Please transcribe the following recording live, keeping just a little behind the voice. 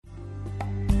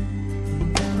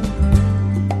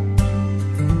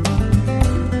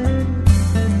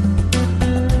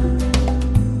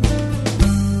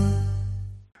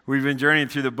we've been journeying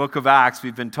through the book of Acts.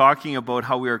 We've been talking about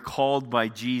how we are called by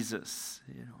Jesus,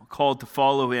 called to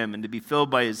follow him and to be filled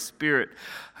by his Spirit,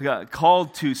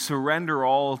 called to surrender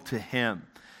all to him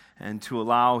and to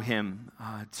allow him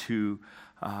to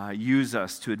use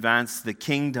us to advance the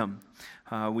kingdom.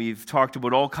 We've talked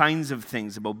about all kinds of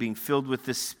things, about being filled with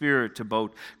the Spirit,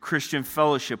 about Christian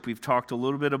fellowship. We've talked a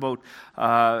little bit about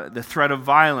the threat of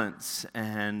violence,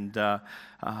 and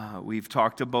we've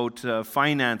talked about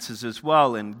finances as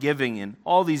well, and giving, and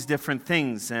all these different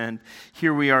things. And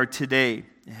here we are today,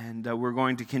 and we're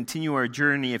going to continue our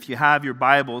journey. If you have your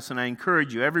Bibles, and I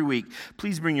encourage you every week,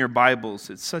 please bring your Bibles.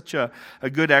 It's such a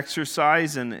good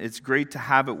exercise, and it's great to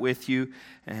have it with you,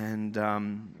 and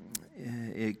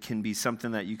it can be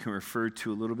something that you can refer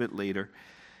to a little bit later.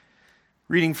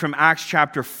 Reading from Acts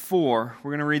chapter 4,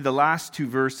 we're going to read the last two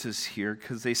verses here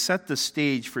because they set the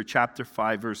stage for chapter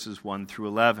 5, verses 1 through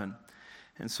 11.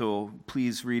 And so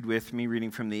please read with me,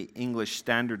 reading from the English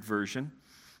Standard Version,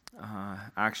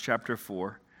 Acts chapter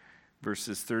 4,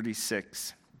 verses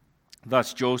 36.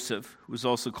 Thus Joseph, who was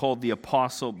also called the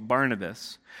Apostle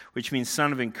Barnabas, which means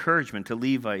son of encouragement, a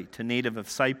Levite, a native of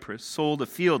Cyprus, sold a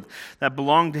field that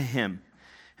belonged to him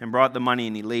and brought the money,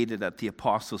 and he laid it at the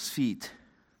apostles' feet.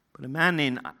 But a man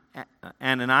named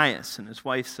Ananias and his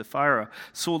wife Sapphira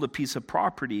sold a piece of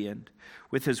property, and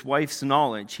with his wife's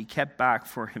knowledge, he kept back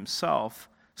for himself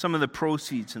some of the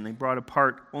proceeds, and they brought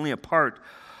only a part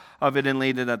of it and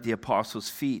laid it at the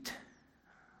apostles' feet.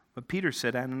 But Peter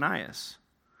said, Ananias,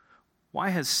 why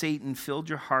has Satan filled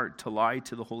your heart to lie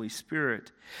to the Holy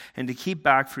Spirit and to keep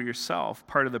back for yourself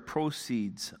part of the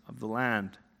proceeds of the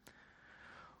land?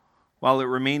 While it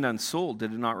remained unsold,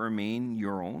 did it not remain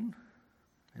your own?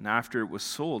 And after it was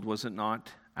sold, was it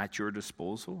not at your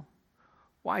disposal?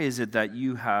 Why is it that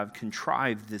you have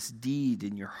contrived this deed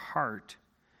in your heart?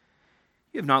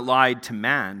 You have not lied to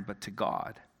man, but to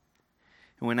God.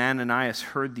 And when Ananias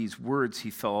heard these words, he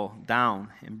fell down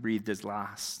and breathed his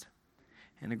last.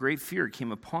 And a great fear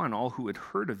came upon all who had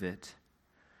heard of it.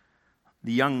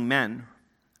 The young men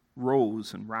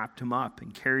rose and wrapped him up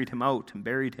and carried him out and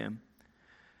buried him.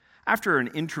 After an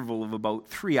interval of about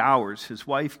 3 hours, his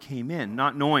wife came in,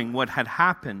 not knowing what had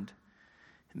happened.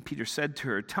 And Peter said to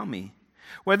her, tell me,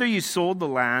 whether you sold the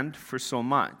land for so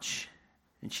much?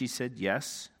 And she said,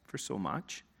 yes, for so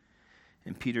much.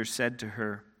 And Peter said to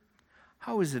her,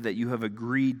 how is it that you have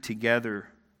agreed together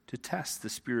to test the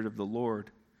Spirit of the Lord?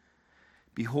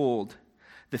 Behold,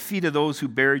 the feet of those who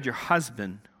buried your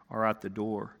husband are at the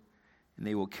door, and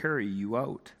they will carry you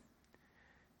out.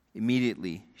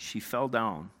 Immediately she fell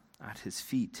down at his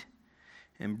feet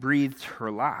and breathed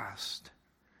her last.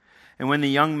 And when the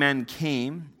young men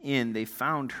came in, they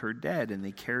found her dead, and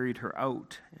they carried her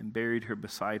out and buried her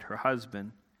beside her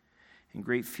husband. And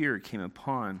great fear came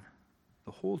upon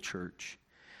the whole church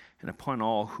and upon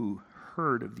all who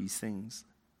heard of these things.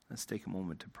 Let's take a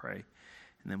moment to pray,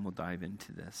 and then we'll dive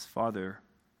into this. Father,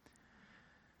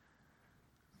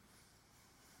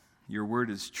 your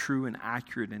word is true and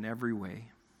accurate in every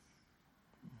way.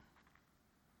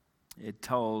 It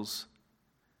tells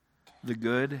the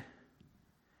good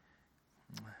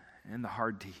and the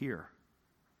hard to hear.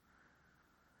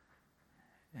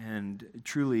 And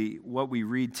truly, what we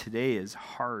read today is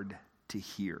hard to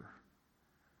hear.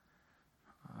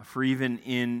 For even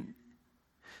in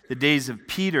the days of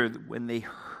Peter, when they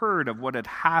heard of what had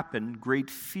happened, great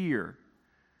fear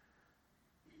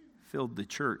filled the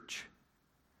church.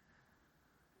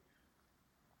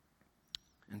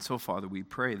 And so, Father, we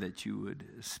pray that you would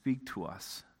speak to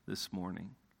us this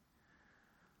morning.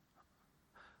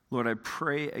 Lord, I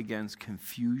pray against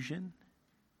confusion,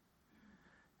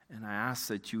 and I ask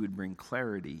that you would bring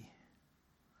clarity.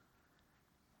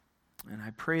 And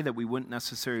I pray that we wouldn't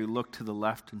necessarily look to the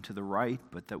left and to the right,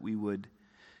 but that we would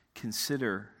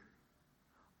consider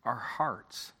our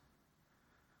hearts.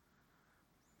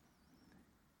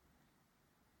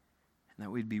 And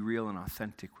that we'd be real and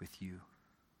authentic with you.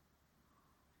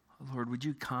 Lord, would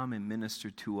you come and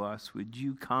minister to us? Would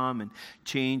you come and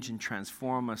change and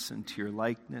transform us into your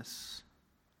likeness?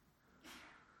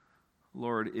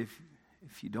 Lord,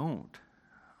 if you don't,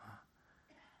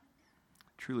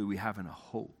 truly we haven't a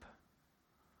hope.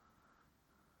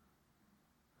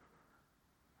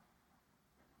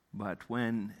 But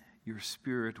when your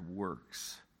Spirit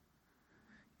works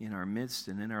in our midst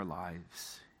and in our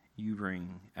lives, you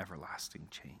bring everlasting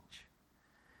change.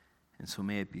 And so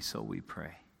may it be so, we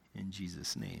pray. In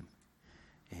Jesus' name,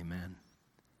 amen.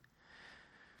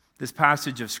 This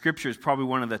passage of Scripture is probably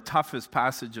one of the toughest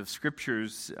passages of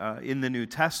Scriptures in the New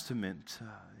Testament.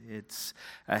 It's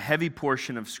a heavy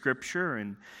portion of Scripture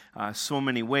in so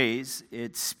many ways.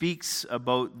 It speaks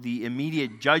about the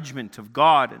immediate judgment of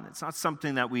God, and it's not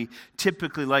something that we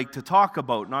typically like to talk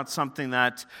about, not something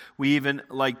that we even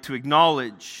like to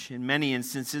acknowledge. In many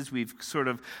instances, we've sort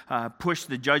of pushed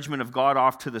the judgment of God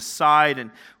off to the side,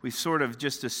 and we sort of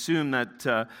just assume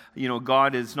that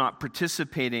God is not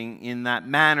participating in that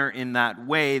manner, in that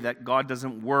way, that God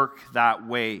doesn't work that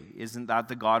way. Isn't that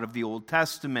the God of the Old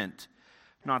Testament?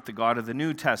 Not the God of the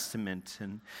New Testament.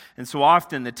 And so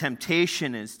often the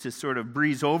temptation is to sort of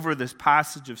breeze over this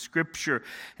passage of Scripture,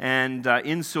 and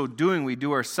in so doing we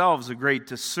do ourselves a great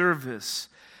disservice.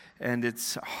 And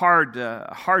it's hard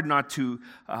not to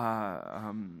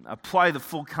apply the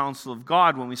full counsel of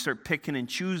God when we start picking and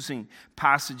choosing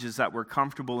passages that we're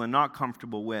comfortable and not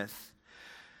comfortable with.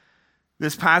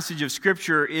 This passage of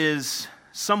Scripture is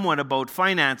somewhat about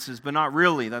finances, but not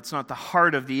really. That's not the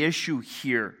heart of the issue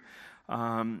here.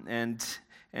 And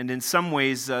in some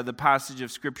ways, the passage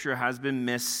of Scripture has been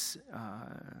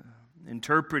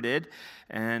misinterpreted,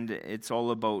 and it's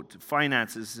all about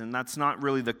finances, and that's not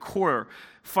really the core.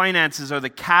 Finances are the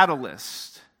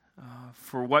catalyst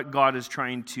for what God is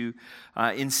trying to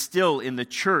instill in the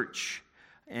church,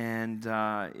 and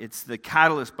it's the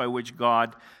catalyst by which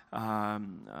God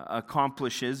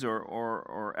accomplishes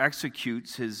or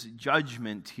executes his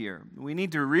judgment here. We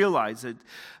need to realize that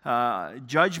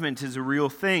judgment is a real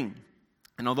thing.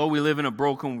 And although we live in a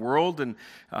broken world and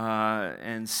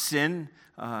sin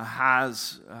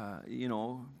has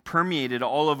permeated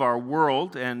all of our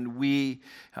world, and we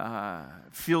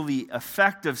feel the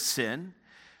effect of sin,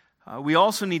 we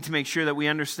also need to make sure that we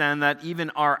understand that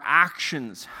even our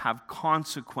actions have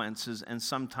consequences, and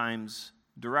sometimes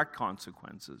direct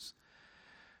consequences.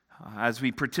 As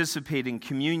we participate in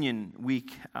communion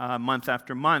week, month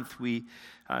after month, we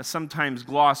sometimes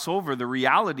gloss over the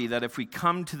reality that if we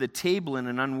come to the table in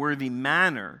an unworthy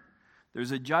manner,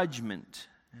 there's a judgment.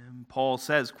 And Paul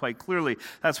says quite clearly,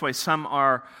 that's why some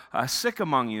are sick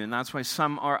among you, and that's why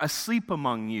some are asleep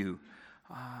among you.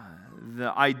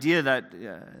 The idea that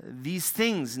these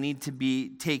things need to be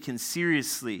taken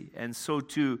seriously, and so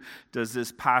too does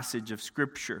this passage of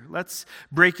Scripture. Let's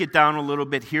break it down a little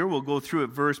bit here. We'll go through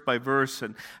it verse by verse,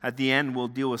 and at the end we'll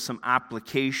deal with some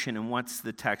application and what's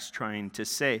the text trying to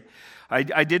say.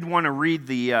 I did want to read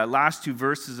the last two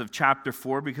verses of chapter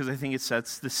 4 because I think it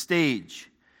sets the stage.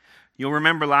 You'll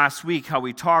remember last week how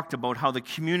we talked about how the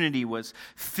community was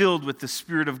filled with the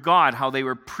Spirit of God, how they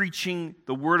were preaching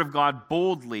the Word of God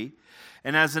boldly.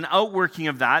 And as an outworking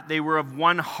of that, they were of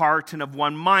one heart and of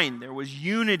one mind. There was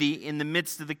unity in the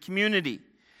midst of the community.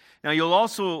 Now, you'll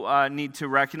also need to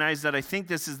recognize that I think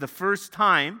this is the first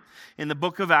time in the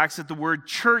book of Acts that the word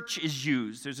church is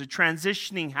used. There's a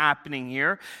transitioning happening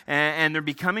here, and they're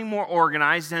becoming more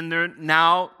organized, and they're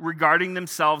now regarding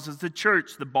themselves as the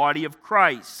church, the body of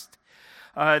Christ.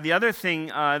 The other thing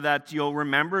that you'll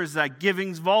remember is that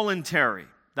giving's voluntary.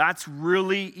 That's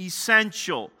really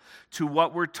essential to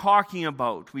what we're talking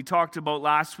about. We talked about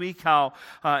last week how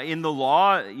in the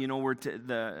law, in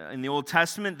the Old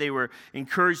Testament, they were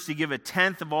encouraged to give a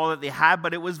tenth of all that they had,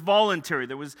 but it was voluntary.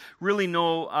 There was really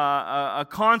no a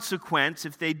consequence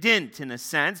if they didn't, in a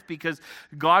sense, because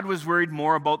God was worried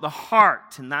more about the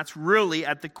heart, and that's really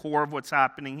at the core of what's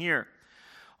happening here.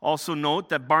 Also note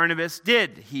that Barnabas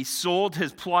did. He sold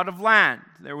his plot of land.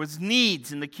 There was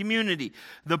needs in the community.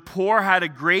 The poor had a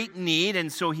great need,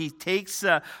 and so he takes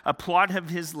a plot of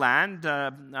his land,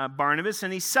 Barnabas,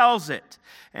 and he sells it.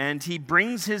 And he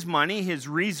brings his money, his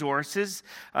resources,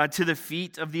 to the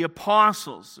feet of the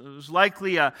apostles. It was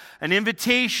likely an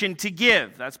invitation to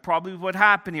give. That's probably what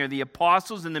happened here. The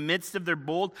apostles, in the midst of their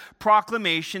bold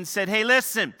proclamation, said, hey,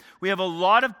 listen, we have a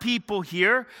lot of people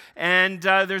here, and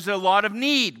there's a lot of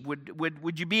need.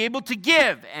 Would you be able to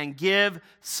give, and give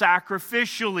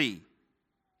sacrificially?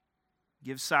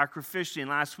 Give sacrificially. And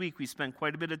last week we spent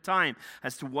quite a bit of time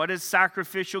as to what is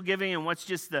sacrificial giving and what's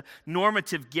just the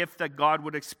normative gift that God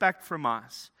would expect from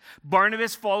us.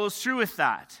 Barnabas follows through with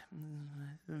that.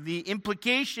 The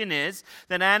implication is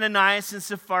that Ananias and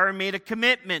Sapphira made a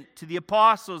commitment to the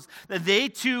apostles that they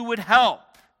too would help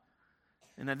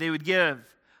and that they would give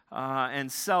and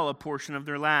sell a portion of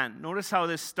their land. Notice how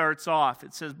this starts off.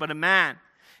 It says, but a man.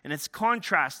 And it's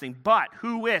contrasting. But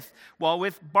who with? Well,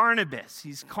 with Barnabas.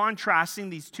 He's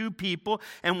contrasting these two people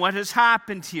and what has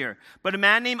happened here. But a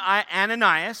man named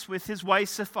Ananias with his wife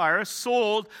Sapphira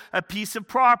sold a piece of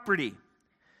property.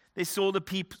 They sold a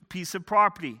piece of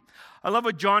property. I love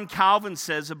what John Calvin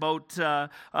says about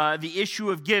the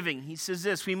issue of giving. He says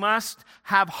this, we must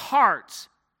have hearts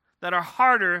that are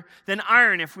harder than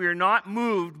iron if we are not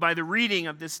moved by the reading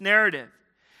of this narrative.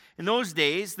 In those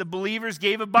days, the believers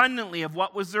gave abundantly of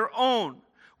what was their own.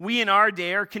 We in our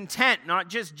day are content, not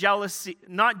just jealousy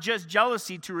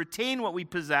to retain what we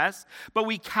possess, but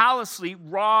we callously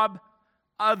rob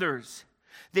others.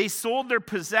 They sold their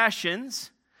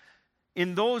possessions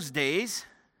in those days.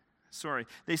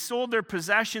 They sold their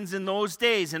possessions in those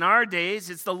days. In our days,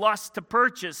 it's the lust to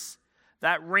purchase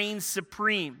that reigns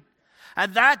supreme.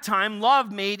 At that time,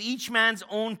 love made each man's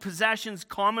own possessions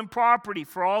common property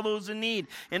for all those in need.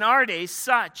 In our days,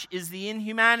 such is the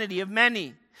inhumanity of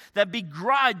many that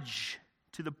begrudge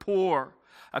to the poor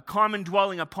a common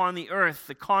dwelling upon the earth,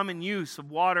 the common use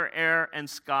of water, air, and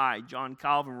sky. John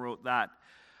Calvin wrote that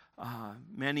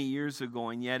many years ago,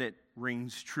 and yet it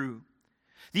rings true.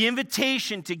 The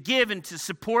invitation to give and to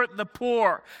support the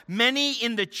poor. Many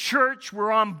in the church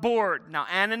were on board. Now,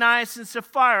 Ananias and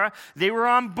Sapphira, they were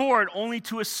on board only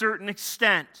to a certain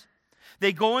extent.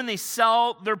 They go and they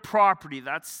sell their property.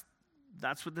 That's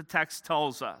what the text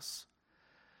tells us.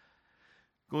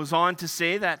 Goes on to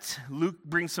say that Luke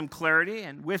brings some clarity,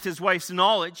 and with his wife's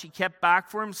knowledge, he kept back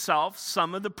for himself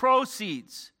some of the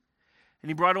proceeds. And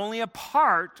he brought only a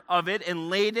part of it and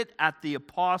laid it at the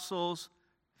apostles'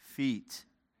 feet.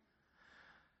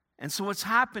 And so what's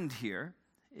happened here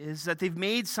is that they've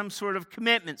made some sort of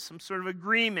commitment, some sort of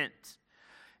agreement.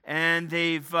 And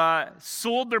they've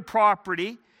sold their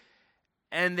property,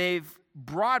 and they've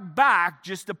brought back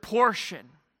just a portion.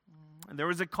 And there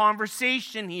was a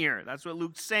conversation here. That's what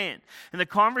Luke's saying. And the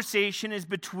conversation is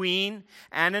between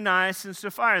Ananias and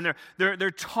Sapphira. And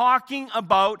they're talking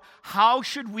about how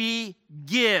should we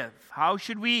give? What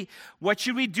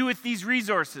should we do with these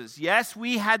resources? Yes,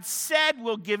 we had said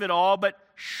we'll give it all, but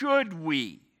should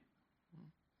we?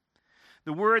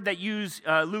 The word that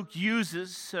Luke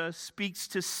uses speaks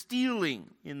to stealing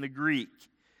in the Greek.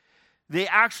 They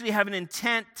actually have an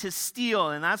intent to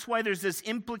steal, and that's why there's this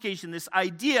implication, this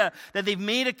idea that they've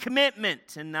made a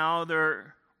commitment, and now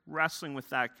they're wrestling with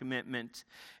that commitment,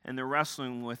 and they're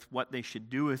wrestling with what they should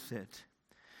do with it.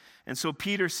 And so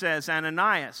Peter says,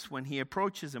 Ananias, when he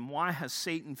approaches him, why has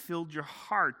Satan filled your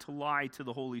heart to lie to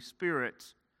the Holy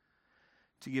Spirit,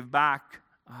 to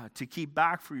keep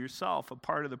back for yourself a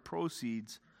part of the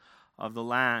proceeds of the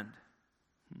land?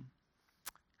 A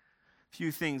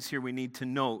few things here we need to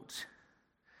note.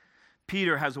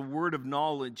 Peter has a word of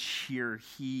knowledge here.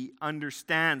 He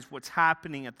understands what's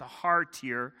happening at the heart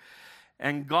here.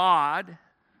 And God,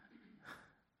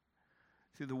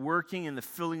 through the working and the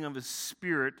filling of his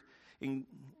Spirit,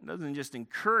 doesn't just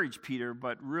encourage Peter,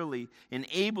 but really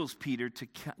enables Peter to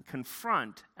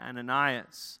confront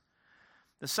Ananias.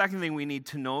 The second thing we need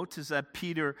to note is that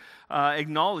Peter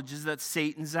acknowledges that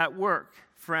Satan's at work.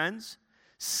 Friends,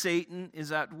 Satan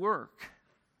is at work.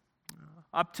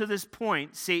 Up to this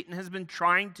point, Satan has been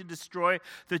trying to destroy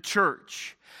the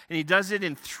church. And he does it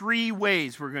in three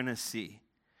ways we're going to see.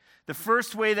 The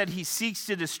first way that he seeks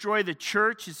to destroy the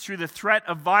church is through the threat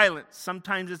of violence.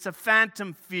 Sometimes it's a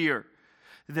phantom fear.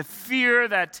 The fear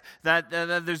that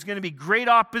there's going to be great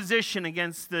opposition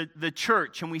against the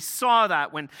church. And we saw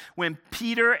that when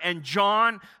Peter and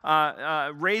John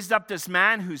raised up this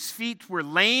man whose feet were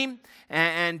lame,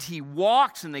 and he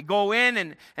walks, and they go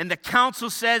in, and the council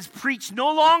says, preach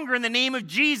no longer in the name of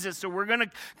Jesus, or we're going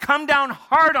to come down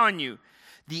hard on you.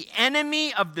 The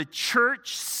enemy of the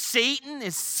church, Satan,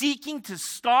 is seeking to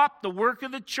stop the work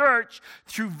of the church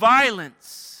through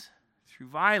violence. Through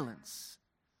violence.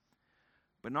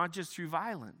 But not just through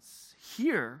violence.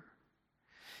 Here,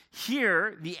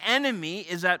 the enemy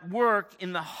is at work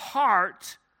in the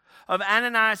heart of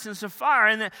Ananias and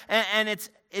Sapphira, and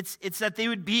it's that they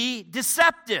would be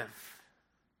deceptive.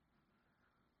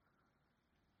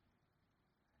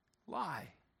 Lie.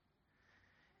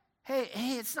 Hey,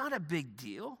 it's not a big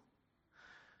deal.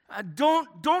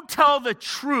 Don't tell the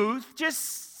truth.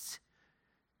 Just,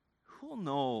 who'll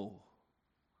know?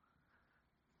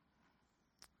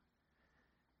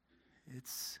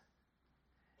 It's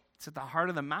at the heart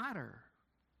of the matter.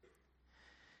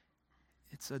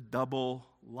 It's a double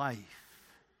life.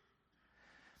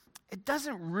 It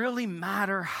doesn't really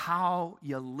matter how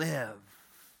you live.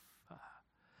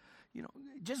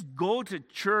 Just go to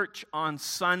church on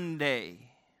Sunday.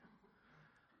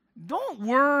 Don't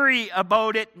worry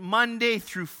about it Monday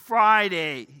through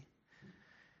Friday.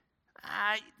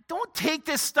 Don't take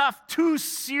this stuff too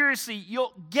seriously.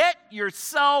 You'll get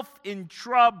yourself in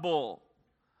trouble.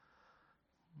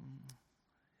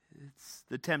 It's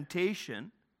the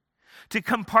temptation to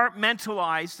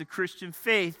compartmentalize the Christian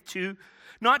faith, to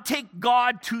not take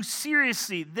God too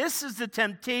seriously. This is the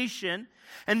temptation,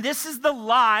 and this is the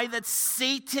lie that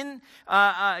Satan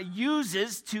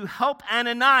uses to help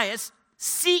Ananias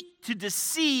seek to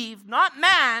deceive not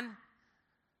man,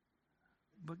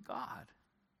 but God.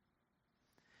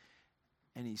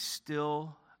 And he's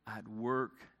still at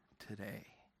work today.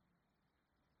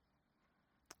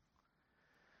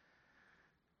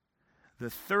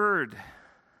 The third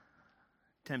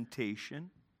temptation,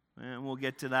 and we'll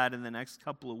get to that in the next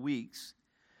couple of weeks,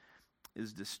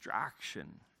 is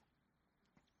distraction.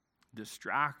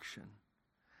 Distraction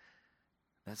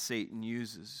that Satan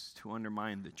uses to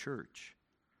undermine the church.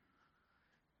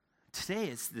 Today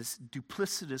it's this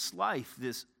duplicitous life,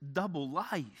 this double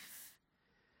life.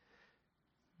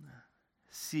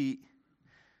 See,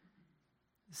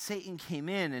 Satan came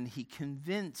in and he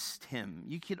convinced him.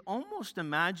 You could almost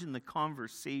imagine the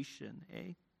conversation,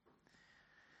 eh?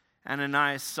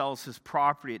 Ananias sells his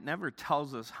property. It never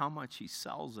tells us how much he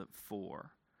sells it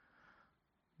for.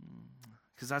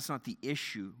 Because that's not the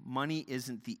issue. Money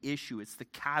isn't the issue. It's the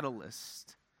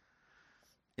catalyst.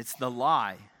 It's the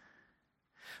lie.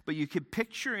 But you could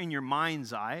picture in your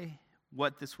mind's eye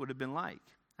what this would have been like.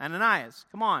 Ananias,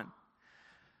 come on.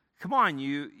 Come on,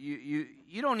 you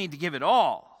don't need to give it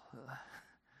all.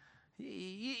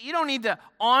 You don't need to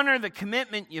honor the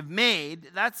commitment you've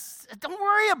made. Don't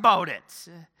worry about it.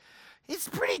 It's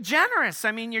pretty generous.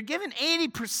 I mean, you're giving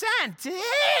 80%.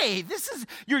 Hey,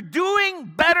 you're doing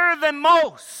better than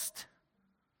most.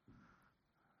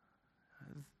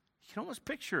 You can almost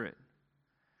picture it.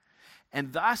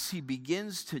 And thus he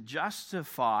begins to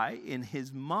justify in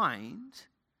his mind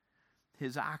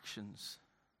his actions.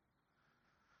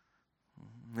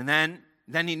 And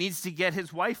then he needs to get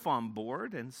his wife on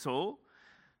board, and so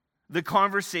the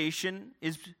conversation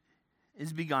is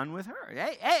begun with her.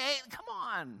 Hey, come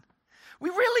on. We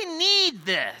really need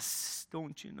this,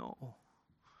 don't you know?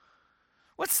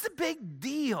 What's the big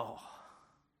deal?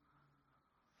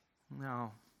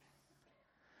 Now,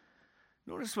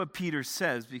 notice what Peter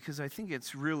says, because I think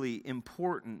it's really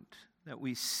important that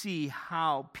we see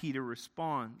how Peter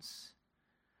responds.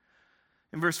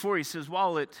 In verse 4, he says,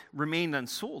 while it remained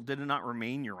unsold, did it not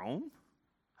remain your own?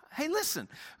 Hey, listen,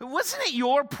 wasn't it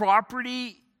your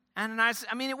property, Ananias?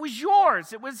 I mean, it was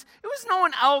yours. It was no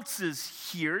one else's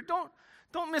here. Don't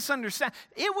misunderstand.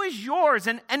 It was yours.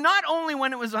 And not only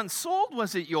when it was unsold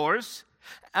was it yours.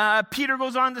 Peter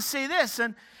goes on to say this,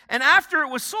 and after it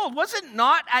was sold, was it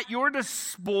not at your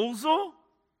disposal?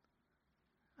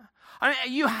 I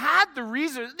mean, you had the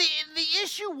reason. The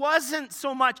issue wasn't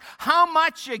so much how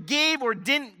much you gave or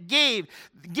didn't give.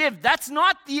 That's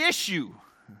not the issue.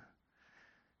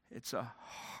 It's a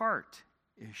heart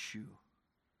issue.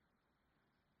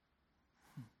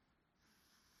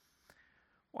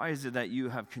 Why is it that you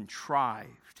have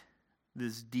contrived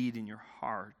this deed in your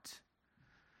heart?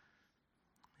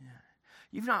 Yeah.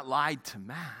 You've not lied to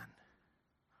man,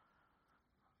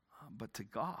 but to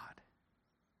God.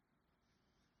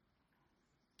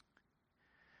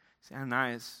 See,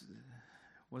 Ananias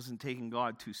wasn't taking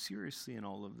God too seriously in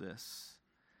all of this.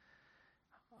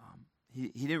 He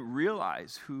didn't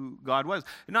realize who God was.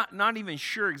 Not even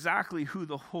sure exactly who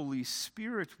the Holy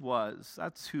Spirit was.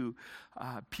 That's who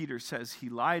Peter says he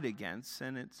lied against.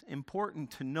 And it's important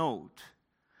to note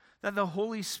that the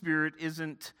Holy Spirit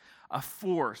isn't a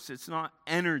force. It's not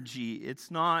energy. It's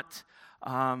not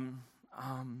some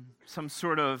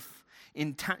sort of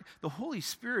intent. The Holy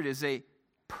Spirit is a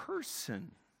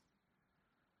person.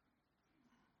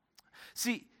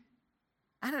 See,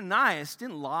 Ananias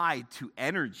didn't lie to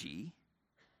energy.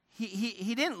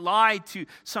 He didn't lie to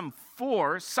some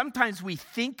force. Sometimes we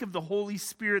think of the Holy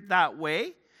Spirit that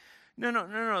way.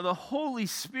 No. The Holy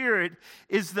Spirit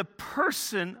is the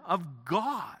person of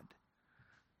God.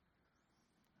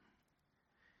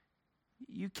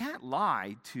 You can't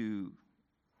lie to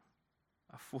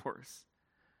a force,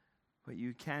 but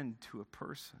you can to a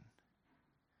person.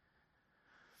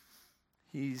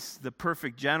 He's the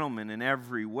perfect gentleman in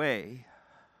every way.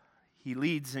 He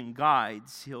leads and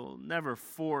guides. He'll never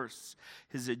force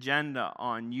his agenda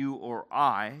on you or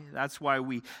I. That's why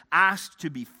we ask to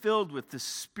be filled with the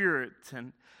Spirit.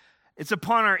 And it's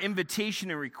upon our invitation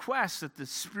and request that the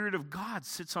Spirit of God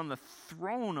sits on the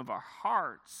throne of our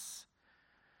hearts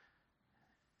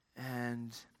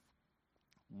and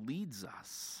leads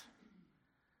us.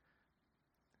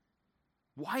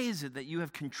 Why is it that you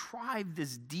have contrived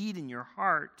this deed in your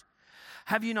heart?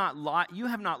 Have you not lied? You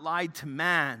have not lied to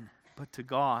man, but to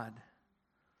God.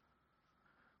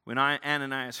 When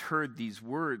Ananias heard these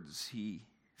words, he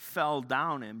fell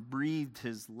down and breathed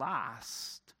his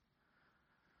last.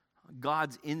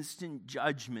 God's instant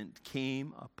judgment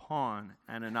came upon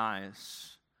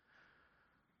Ananias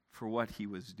for what he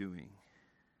was doing.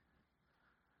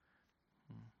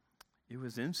 It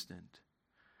was instant.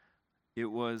 It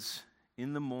was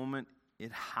in the moment,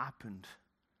 it happened.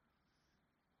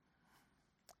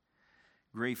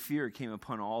 Great fear came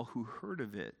upon all who heard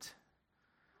of it.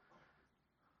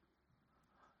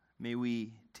 May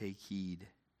we take heed.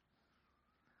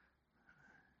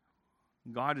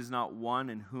 God is not one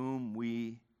in whom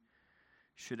we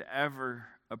should ever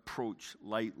approach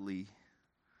lightly.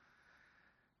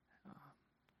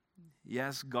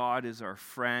 Yes, God is our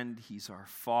friend. He's our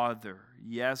Father.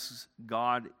 Yes,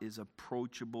 God is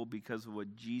approachable because of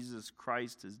what Jesus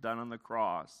Christ has done on the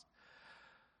cross.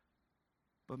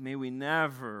 But may we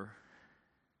never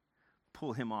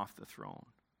pull him off the throne.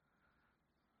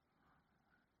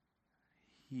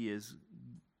 He is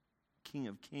King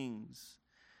of Kings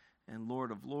and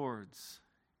Lord of Lords.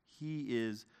 He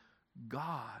is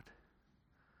God,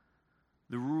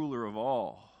 the ruler of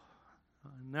all,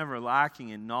 never lacking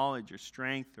in knowledge or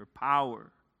strength or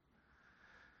power.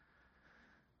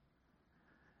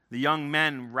 The young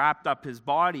men wrapped up his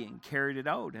body and carried it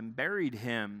out and buried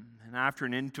him. And after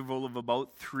an interval of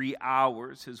about 3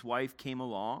 hours, his wife came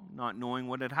along, not knowing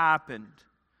what had happened.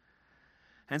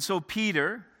 And so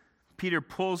Peter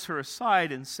pulls her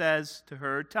aside and says to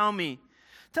her, Tell me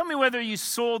whether you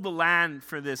sold the land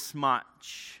for this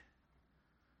much.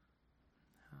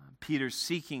 Peter's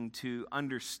seeking to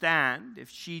understand if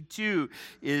she too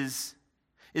is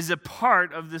a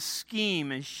part of the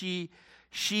scheme, and she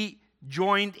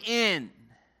joined in.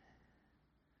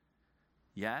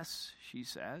 Yes, she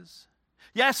says.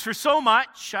 Yes, for so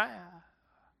much.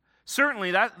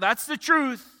 Certainly, that's the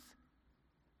truth.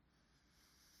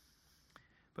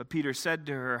 But Peter said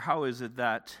to her, How is it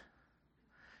that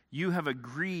you have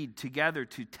agreed together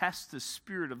to test the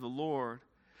Spirit of the Lord?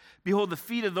 Behold, the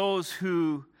feet of those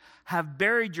who have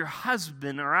buried your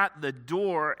husband are at the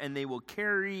door, and they will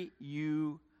carry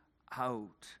you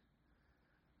out.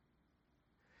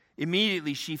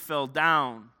 Immediately she fell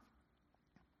down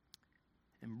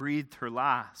and breathed her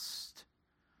last.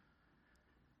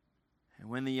 And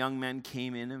when the young men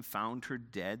came in and found her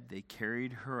dead, they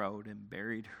carried her out and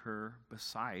buried her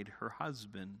beside her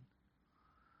husband.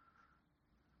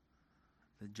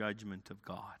 The judgment of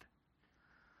God.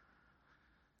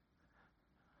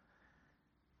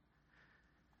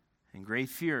 And great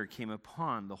fear came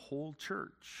upon the whole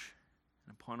church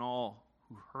and upon all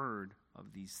who heard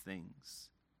of these things.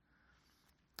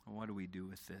 And what do we do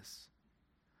with this?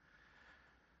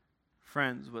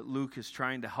 Friends, what Luke is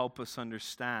trying to help us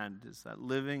understand is that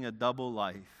living a double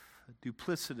life, a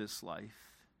duplicitous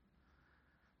life,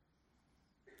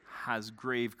 has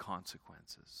grave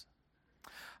consequences.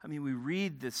 I mean, we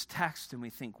read this text and we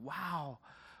think, wow,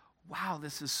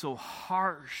 this is so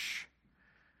harsh.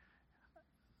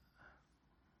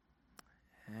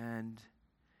 And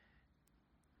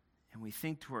we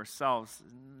think to ourselves,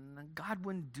 God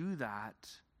wouldn't do that.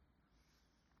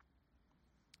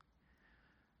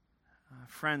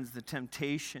 Friends, the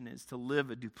temptation is to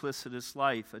live a duplicitous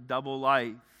life, a double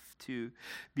life, to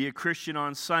be a Christian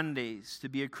on Sundays, to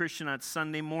be a Christian at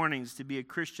Sunday mornings, to be a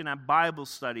Christian at Bible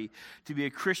study, to be a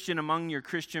Christian among your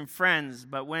Christian friends.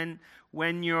 But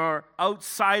when you're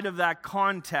outside of that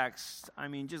context,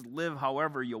 just live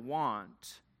however you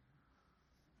want.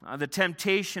 The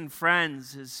temptation,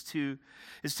 friends, is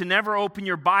to never open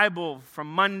your Bible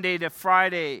from Monday to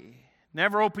Friday.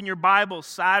 Never open your Bible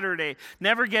Saturday.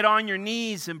 Never get on your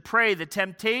knees and pray. The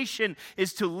temptation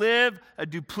is to live a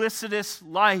duplicitous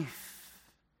life.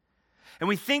 And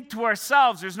we think to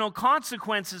ourselves, there's no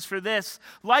consequences for this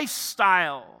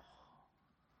lifestyle.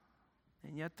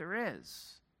 And yet there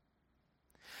is.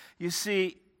 You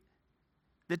see,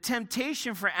 the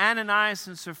temptation for Ananias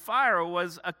and Sapphira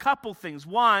was a couple things.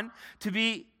 One, to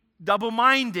be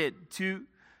double-minded, to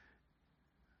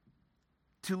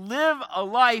live a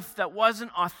life that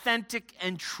wasn't authentic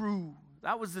and true.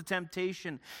 That was the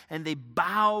temptation, and they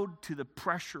bowed to the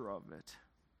pressure of it.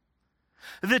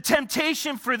 The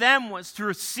temptation for them was to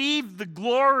receive the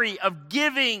glory of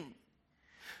giving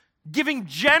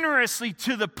generously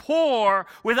to the poor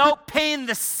without paying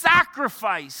the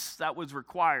sacrifice that was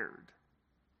required.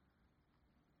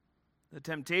 The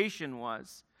temptation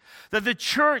was that the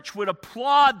church would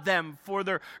applaud them for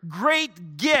their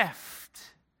great gift.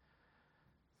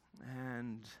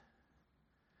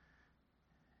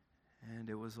 And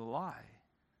it was a lie.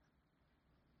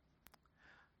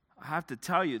 I have to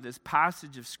tell you, this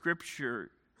passage of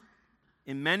Scripture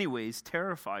in many ways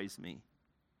terrifies me.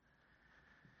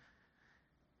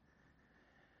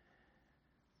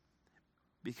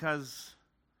 Because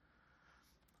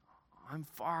I'm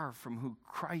far from who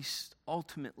Christ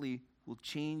ultimately will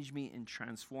change me and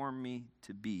transform me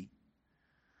to be.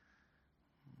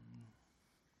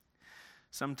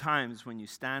 Sometimes when you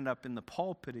stand up in the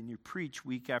pulpit and you preach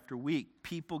week after week,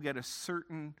 people get a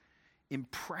certain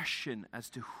impression as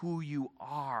to who you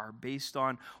are based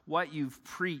on what you've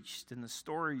preached and the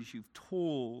stories you've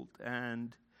told.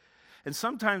 And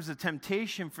sometimes the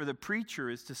temptation for the preacher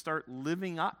is to start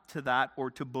living up to that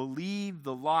or to believe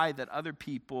the lie that other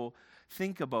people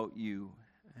think about you.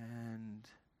 And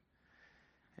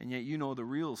yet you know the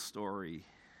real story.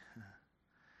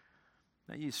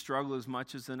 That you struggle as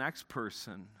much as the next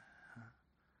person.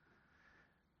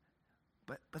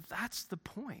 But that's the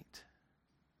point.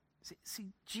 See,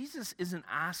 Jesus isn't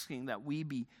asking that we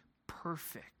be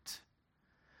perfect.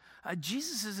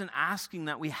 Jesus isn't asking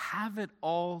that we have it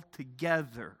all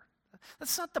together.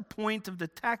 That's not the point of the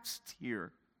text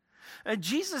here.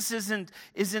 Jesus isn't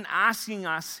asking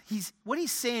us. What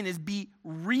he's saying is be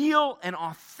real and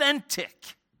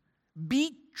authentic.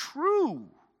 Be true.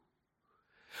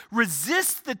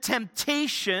 Resist the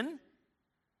temptation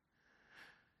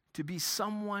to be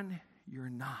someone you're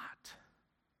not.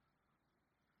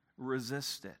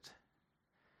 Resist it.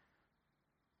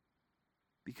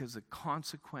 Because the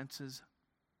consequences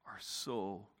are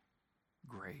so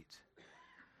great.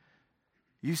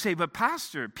 You say, but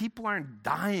Pastor, people aren't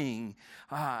dying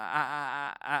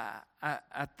at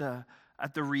the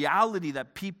reality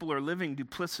that people are living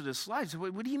duplicitous lives.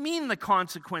 What do you mean the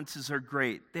consequences are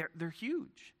great? They're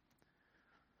huge.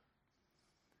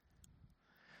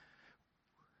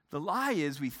 The lie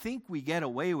is we think we get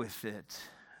away with it.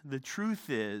 The truth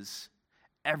is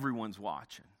everyone's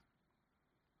watching.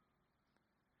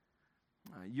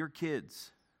 Your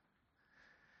kids,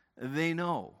 they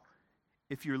know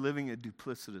if you're living a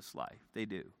duplicitous life. They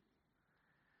do.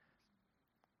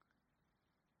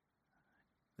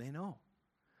 They know.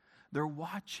 They're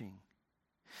watching.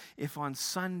 If on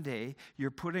Sunday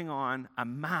you're putting on a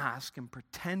mask and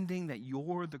pretending that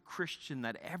you're the Christian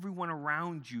that everyone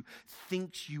around you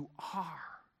thinks you are,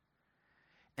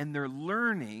 and they're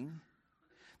learning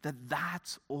that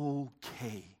that's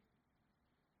okay.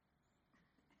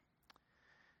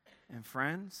 And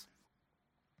friends,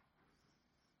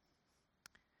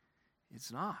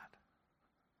 it's not.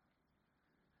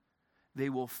 They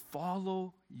will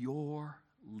follow your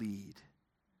lead.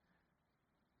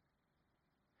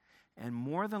 And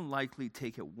more than likely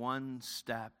take it one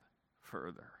step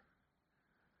further.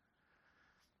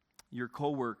 Your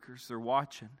coworkers, they're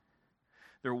watching.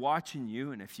 They're watching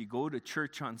you, and if you go to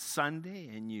church on Sunday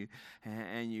and you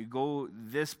go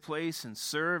this place and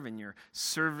serve, and you're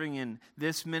serving in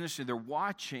this ministry, they're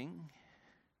watching.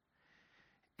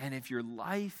 And if your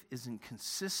life isn't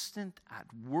consistent at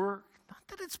work, not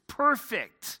that it's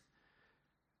perfect.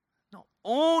 No,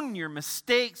 own your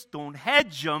mistakes, don't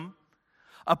hedge them.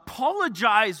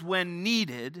 Apologize when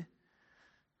needed,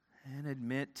 and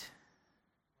admit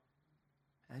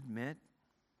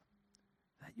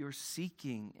that you're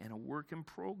seeking and a work in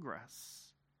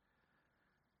progress.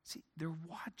 See, they're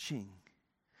watching,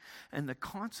 and the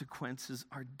consequences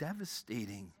are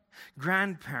devastating.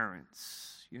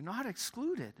 Grandparents, you're not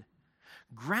excluded.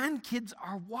 Grandkids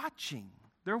are watching.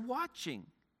 They're watching.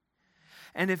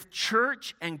 And if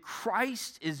church and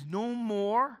Christ is no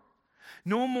more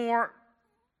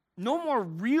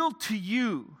real to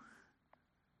you,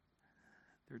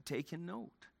 they're taking note.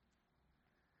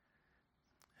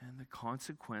 And the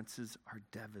consequences are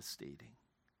devastating.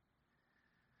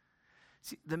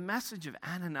 See, the message of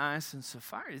Ananias and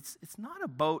Sapphira, it's not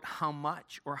about how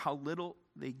much or how little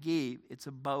they gave. It's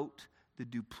about the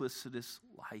duplicitous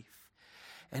life.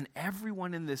 And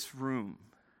everyone in this room,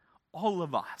 all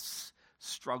of us,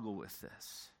 struggle with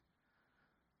this.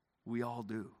 We all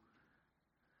do.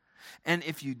 And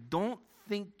if you don't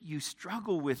think you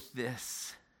struggle with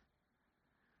this,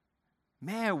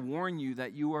 may I warn you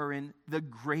that you are in the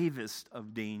gravest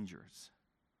of dangers.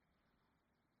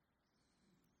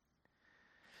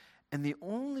 And the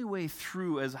only way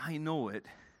through, as I know it,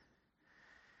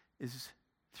 is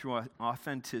through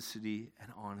authenticity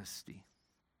and honesty.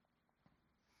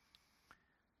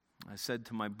 I said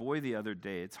to my boy the other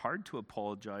day, it's hard to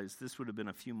apologize. This would have been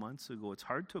a few months ago. It's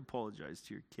hard to apologize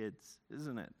to your kids,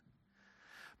 isn't it?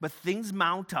 But things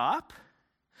mount up,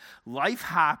 life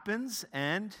happens,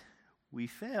 and we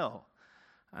fail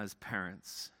as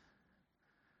parents.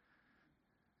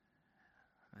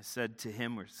 I said to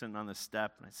him, we're sitting on the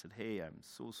step, and I said, hey, I'm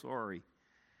so sorry.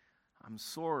 I'm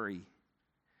sorry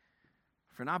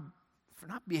for not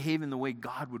behaving the way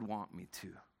God would want me to.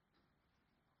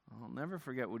 I'll never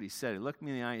forget what he said. He looked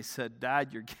me in the eye and said,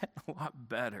 Dad, you're getting a lot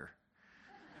better.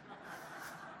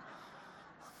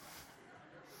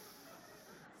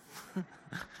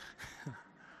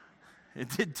 It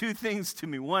did two things to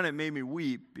me. One, it made me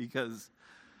weep because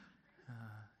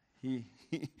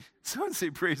Someone say,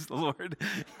 praise the Lord.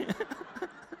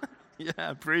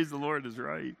 Yeah, praise the Lord is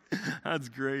right. That's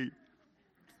great.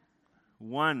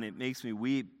 One, it makes me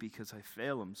weep because I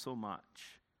fail him so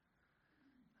much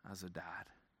as a dad.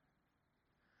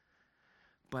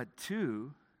 But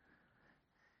two,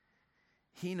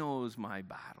 he knows my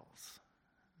battles.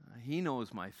 He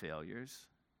knows my failures.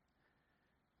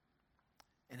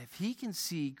 And if he can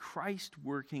see Christ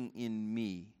working in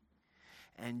me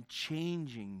and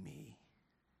changing me,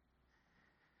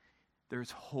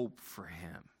 there's hope for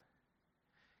him.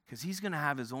 Because he's going to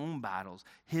have his own battles,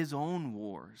 his own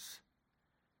wars.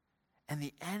 And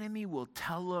the enemy will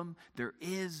tell him there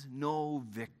is no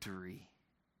victory.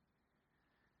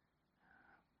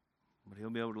 But he'll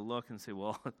be able to look and say,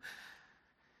 well,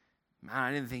 man,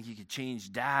 I didn't think you could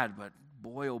change Dad, but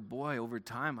boy, oh boy, over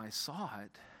time I saw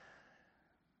it.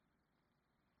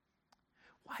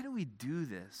 Why do we do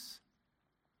this?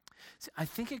 See, I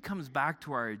think it comes back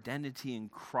to our identity in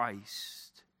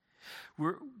Christ.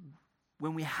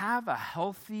 When we have a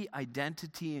healthy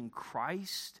identity in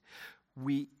Christ,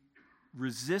 we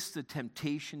resist the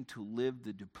temptation to live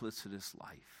the duplicitous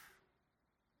life.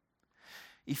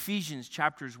 Ephesians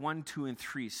chapters 1, 2, and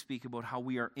 3 speak about how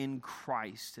we are in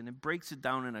Christ, and it breaks it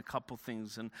down in a couple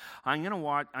things. And I'm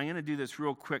going to do this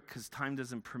real quick because time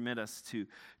doesn't permit us to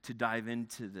dive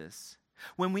into this.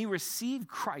 When we receive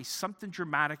Christ, something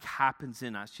dramatic happens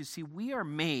in us. You see, we are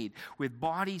made with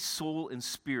body, soul, and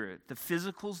spirit. The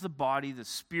physical is the body. The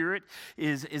spirit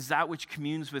is that which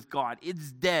communes with God.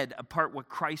 It's dead apart what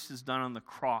Christ has done on the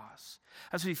cross.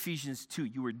 That's what Ephesians 2.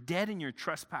 You were dead in your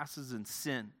trespasses and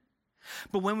sin.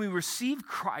 But when we receive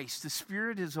Christ, the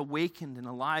Spirit is awakened and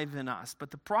alive in us. But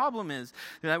the problem is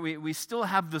that we still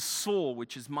have the soul,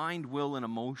 which is mind, will, and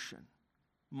emotion.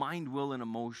 Mind, will, and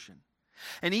emotion.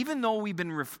 And even though we've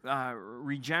been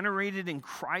regenerated in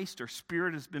Christ, our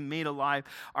spirit has been made alive,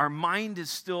 our mind is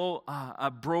still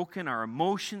broken, our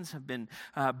emotions have been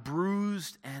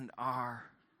bruised, and our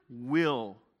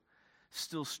will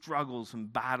still struggles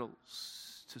and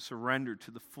battles to surrender to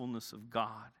the fullness of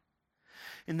God.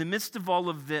 In the midst of all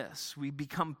of this, we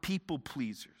become people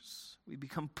pleasers. We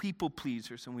become people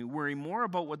pleasers, and we worry more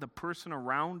about what the person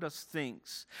around us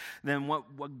thinks than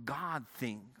what God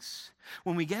thinks.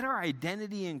 When we get our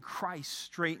identity in Christ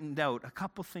straightened out, a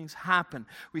couple things happen.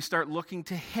 We start looking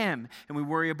to him, and we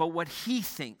worry about what he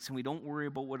thinks, and we don't worry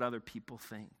about what other people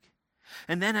think.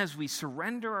 And then as we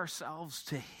surrender ourselves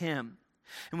to him,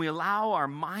 and we allow our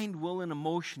mind, will, and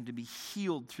emotion to be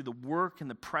healed through the work and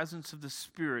the presence of the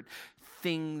Spirit,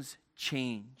 things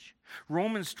change.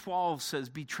 Romans 12 says,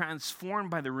 be transformed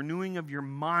by the renewing of your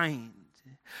mind.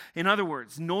 In other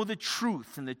words, know the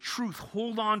truth, and the truth,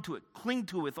 hold on to it, cling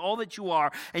to it with all that you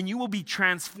are, and you will be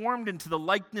transformed into the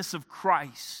likeness of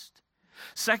Christ.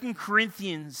 2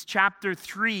 Corinthians chapter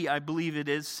 3, I believe it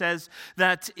is, says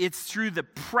that it's through the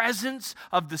presence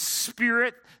of the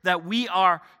Spirit that we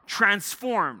are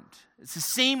transformed. It's the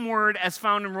same word as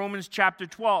found in Romans chapter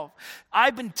 12.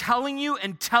 I've been telling you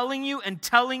and telling you and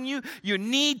telling you, you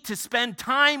need to spend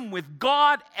time with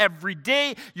God every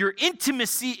day. Your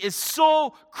intimacy is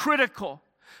so critical.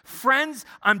 Friends,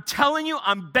 I'm telling you,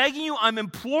 I'm begging you, I'm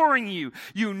imploring you.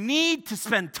 You need to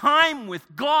spend time with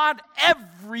God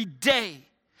every day.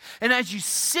 And as you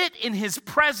sit in his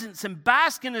presence and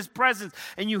bask in his presence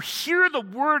and you hear the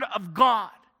word of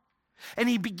God, and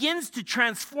he begins to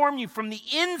transform you from the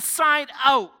inside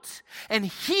out. And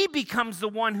he becomes the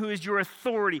one who is your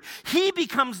authority. He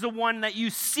becomes the one that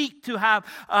you seek to have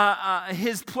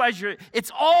his pleasure.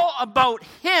 It's all about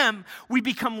him. We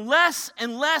become less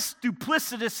and less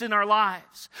duplicitous in our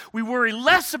lives. We worry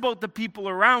less about the people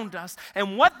around us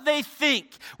and what they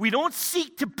think. We don't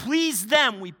seek to please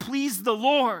them. We please the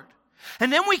Lord.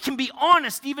 And then we can be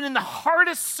honest even in the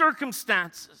hardest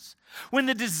circumstances. When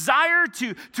the desire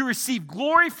to receive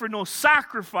glory for no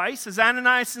sacrifice, as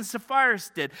Ananias and Sapphira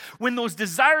did, when those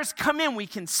desires come in, we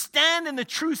can stand in the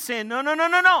truth saying,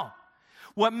 no.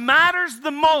 What matters the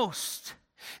most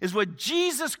is what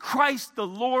Jesus Christ the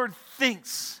Lord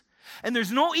thinks. And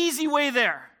there's no easy way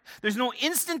there. There's no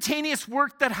instantaneous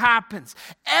work that happens.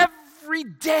 Every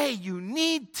day you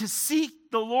need to seek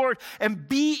the Lord and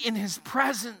be in his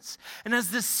presence. And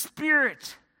as the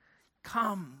Spirit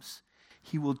comes,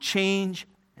 he will change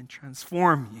and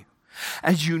transform you.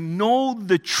 As you know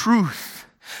the truth,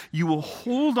 you will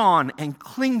hold on and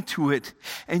cling to it,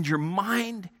 and your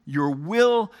mind, your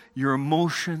will, your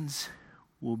emotions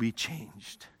will be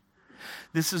changed.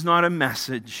 This is not a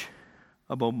message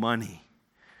about money.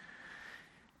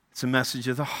 It's a message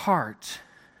of the heart.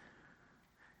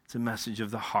 It's a message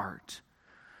of the heart.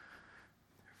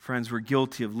 Friends, we're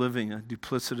guilty of living a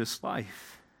duplicitous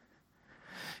life.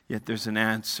 Yet there's an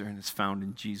answer, and it's found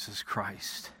in Jesus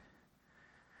Christ,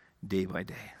 day by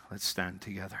day. Let's stand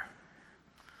together.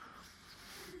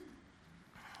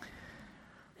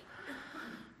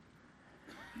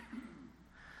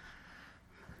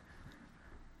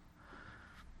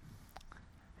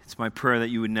 It's my prayer that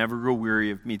you would never grow weary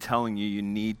of me telling you you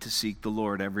need to seek the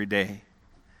Lord every day.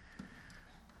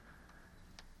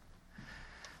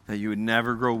 That you would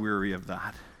never grow weary of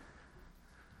that.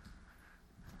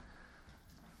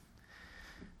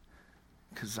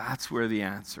 Because that's where the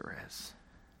answer is.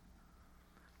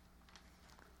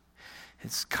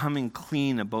 It's coming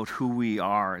clean about who we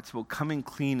are. It's about coming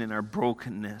clean in our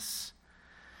brokenness.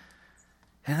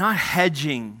 And not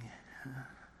hedging,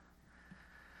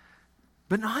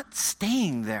 but not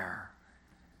staying there.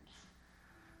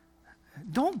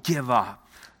 Don't give up.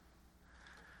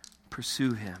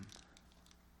 Pursue him.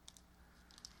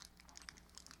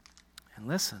 And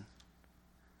listen,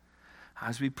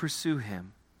 as we pursue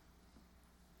him,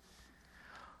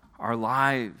 our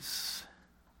lives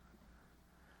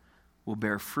will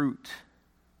bear fruit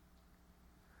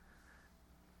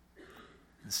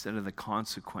instead of the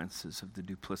consequences of the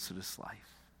duplicitous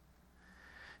life.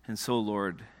 And so,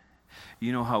 Lord,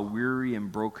 you know how weary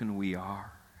and broken we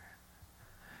are.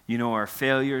 You know our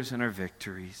failures and our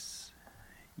victories.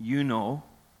 You know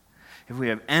if we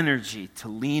have energy to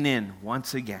lean in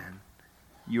once again,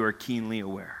 you are keenly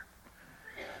aware.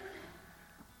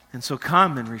 And so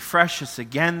come and refresh us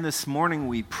again this morning,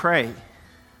 we pray,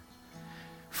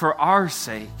 for our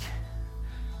sake,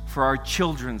 for our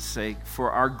children's sake,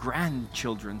 for our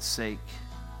grandchildren's sake,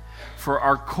 for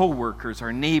our co-workers,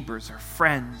 our neighbors, our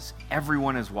friends.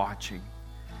 Everyone is watching.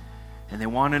 And they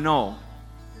want to know,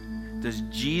 does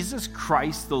Jesus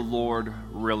Christ the Lord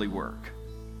really work?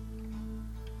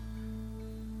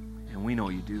 And we know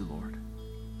you do, Lord.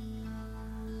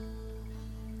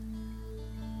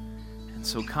 And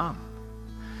so come,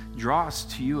 draw us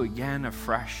to you again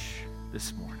afresh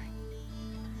this morning.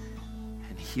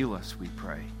 And heal us, we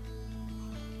pray.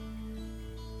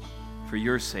 For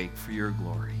your sake, for your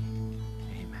glory.